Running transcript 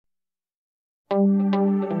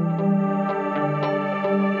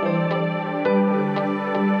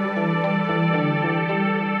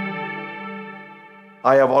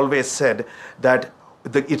I have always said that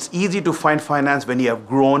it's easy to find finance when you have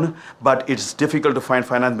grown, but it's difficult to find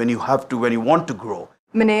finance when you want to grow.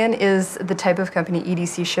 Minaean is the type of company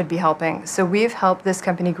EDC should be helping. So we've helped this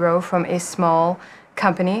company grow from a small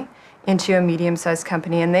company into a medium-sized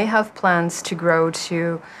company, and they have plans to grow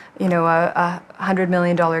to, a $100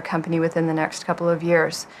 million company within the next couple of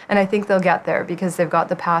years. And I think they'll get there because they've got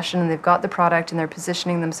the passion and they've got the product and they're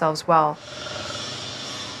positioning themselves well.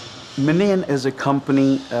 Minaean is a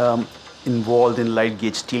company involved in light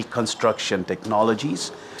gauge steel construction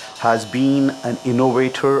technologies, has been an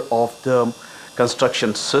innovator of the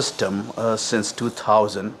construction system since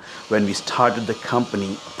 2000, when we started the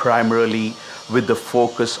company primarily with the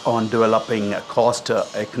focus on developing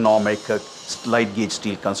cost-economic light gauge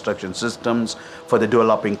steel construction systems for the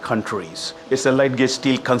developing countries. It's a light gauge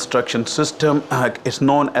steel construction system. It's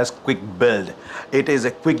known as quick build. It is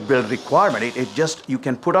a quick build requirement. You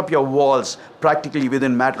can put up your walls practically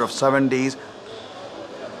within a matter of 7 days.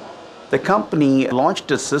 The company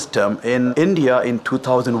launched a system in India in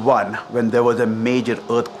 2001 when there was a major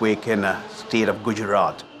earthquake in the state of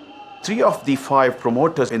Gujarat. 3 of the 5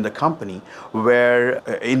 promoters in the company were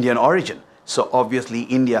Indian origin. So obviously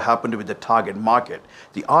India happened to be the target market.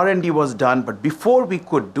 The R&D was done, but before we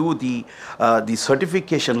could do the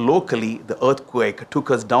certification locally, the earthquake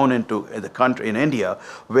took us down into the country in India,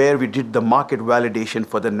 where we did the market validation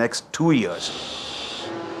for the next 2 years.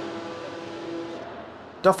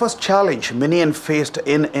 Toughest challenge Minaean faced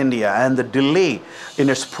in India and the delay in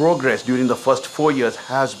its progress during the first 4 years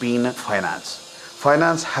has been finance.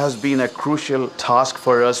 Finance has been a crucial task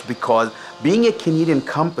for us because being a Canadian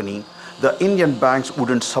company, the Indian banks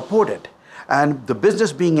wouldn't support it. And the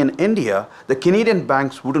business being in India, the Canadian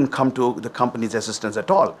banks wouldn't come to the company's assistance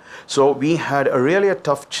at all. So we had a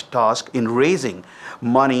tough task in raising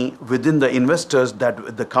money within the investors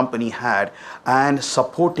that the company had and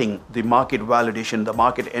supporting the market validation, the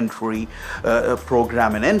market entry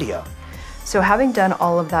program in India. So having done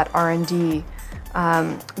all of that R&D,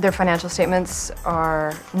 their financial statements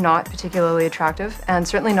are not particularly attractive, and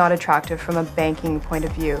certainly not attractive from a banking point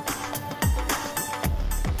of view.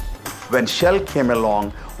 When Shell came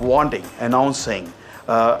along announcing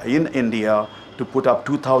in India to put up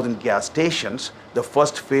 2,000 gas stations, the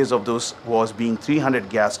first phase of those was being 300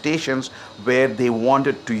 gas stations where they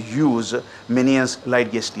wanted to use Minaean's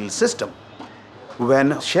light gauge steel system.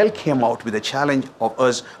 When Shell came out with a challenge of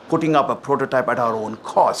us putting up a prototype at our own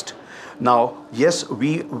cost, now, yes,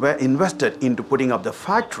 we were invested into putting up the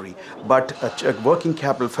factory, but working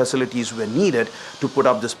capital facilities were needed to put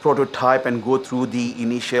up this prototype and go through the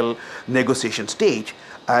initial negotiation stage,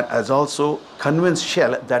 and as also convinced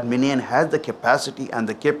Shell that Minaean has the capacity and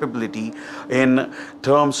the capability in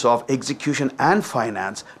terms of execution and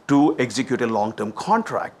finance to execute a long-term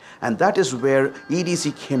contract. And that is where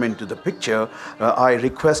EDC came into the picture. I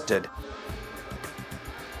requested.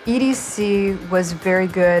 EDC was very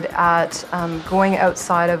good at going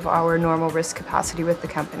outside of our normal risk capacity with the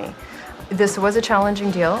company. This was a challenging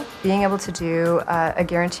deal, being able to do a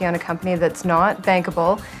guarantee on a company that's not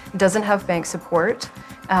bankable, doesn't have bank support,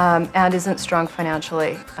 and isn't strong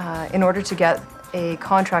financially. In order to get a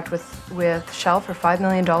contract with Shell for $5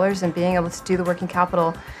 million and being able to do the working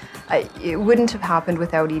capital, it wouldn't have happened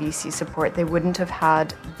without EDC support. They wouldn't have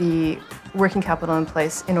had the working capital in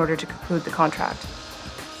place in order to conclude the contract.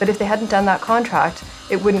 But if they hadn't done that contract,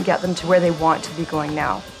 it wouldn't get them to where they want to be going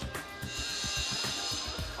now.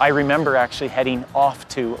 I remember actually heading off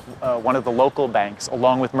to one of the local banks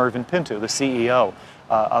along with Mervyn Pinto, the CEO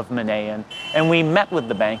of Minaean, and we met with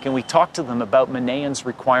the bank and we talked to them about Minaean's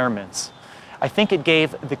requirements. I think it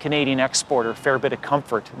gave the Canadian exporter a fair bit of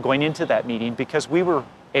comfort going into that meeting because we were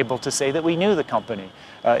able to say that we knew the company.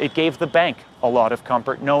 It gave the bank a lot of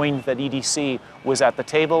comfort knowing that EDC was at the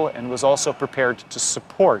table and was also prepared to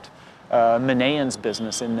support Minaean's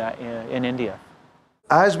business in India.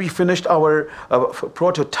 As we finished our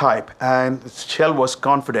prototype and Shell was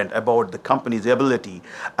confident about the company's ability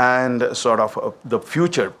and sort of the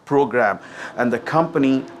future program, and the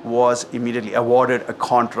company was immediately awarded a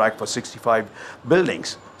contract for 65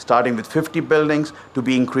 buildings, starting with 50 buildings to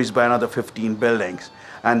be increased by another 15 buildings.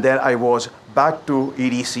 And then I was back to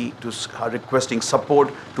EDC to requesting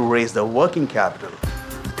support to raise the working capital.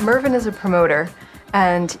 Mervyn is a promoter,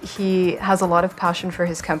 and he has a lot of passion for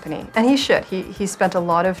his company, and he should. He spent a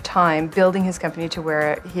lot of time building his company to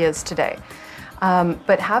where he is today.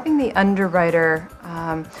 But having the underwriter,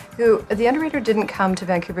 the underwriter didn't come to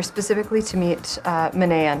Vancouver specifically to meet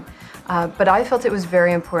Minaean, but I felt it was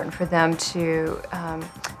very important for them to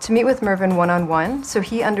meet with Mervyn one-on-one, so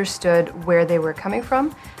he understood where they were coming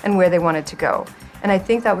from and where they wanted to go. And I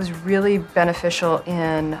think that was really beneficial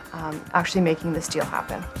in actually making this deal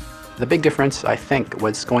happen. The big difference, I think,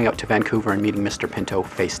 was going out to Vancouver and meeting Mr. Pinto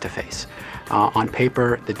face to face. On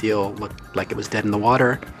paper, the deal looked like it was dead in the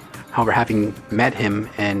water. However, having met him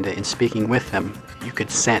and in speaking with him, you could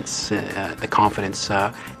sense the confidence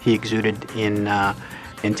he exuded in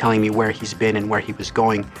telling me where he's been and where he was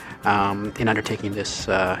going in undertaking this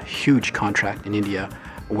huge contract in India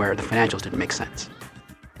where the financials didn't make sense.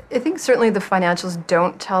 I think certainly the financials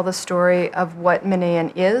don't tell the story of what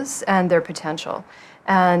Minaean is and their potential.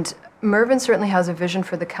 And Mervyn certainly has a vision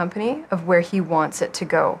for the company of where he wants it to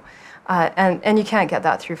go. And you can't get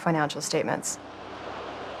that through financial statements.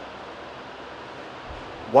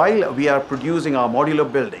 While we are producing our modular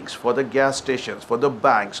buildings for the gas stations, for the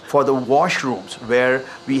banks, for the washrooms, where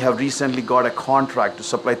we have recently got a contract to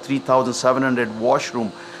supply 3,700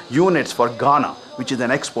 washroom units for Ghana, which is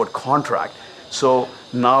an export contract. So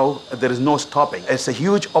now there is no stopping. It's a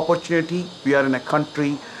huge opportunity. We are in a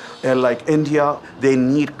country like India. They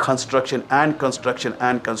need construction and construction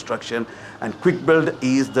and construction. And quick build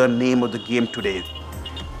is the name of the game today.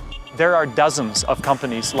 There are dozens of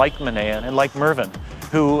companies like Minaean and like Mervyn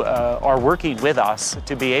who are working with us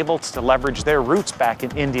to be able to leverage their roots back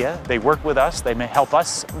in India. They work with us, they may help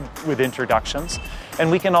us with introductions,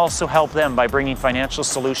 and we can also help them by bringing financial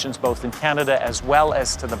solutions both in Canada as well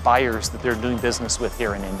as to the buyers that they're doing business with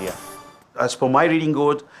here in India. As per my reading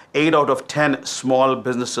code, 8 out of 10 small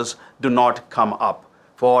businesses do not come up.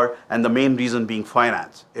 And the main reason being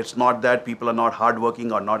finance. It's not that people are not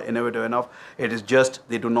hardworking or not innovative enough. It is just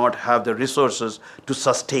they do not have the resources to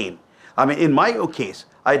sustain. I mean, in my case,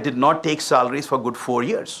 I did not take salaries for good 4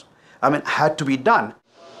 years. I mean, had to be done.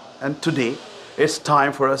 And today, it's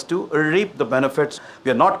time for us to reap the benefits.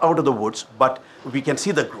 We are not out of the woods, but we can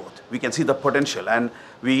see the growth. We can see the potential. And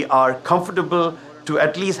we are comfortable to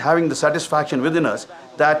at least having the satisfaction within us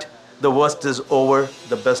that the worst is over,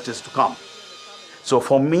 the best is to come. So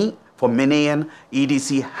for me, for Minaean,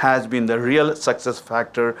 EDC has been the real success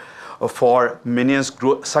factor for Minaean's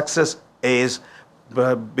growth. Success is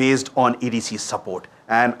based on EDC support.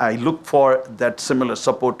 And I look for that similar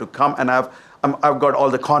support to come, and I've got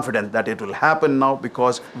all the confidence that it will happen now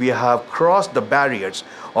because we have crossed the barriers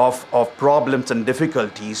of problems and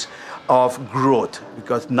difficulties of growth,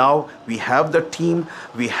 because now we have the team,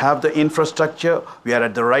 we have the infrastructure, we are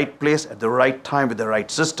at the right place at the right time with the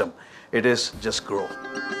right system. It is just grow.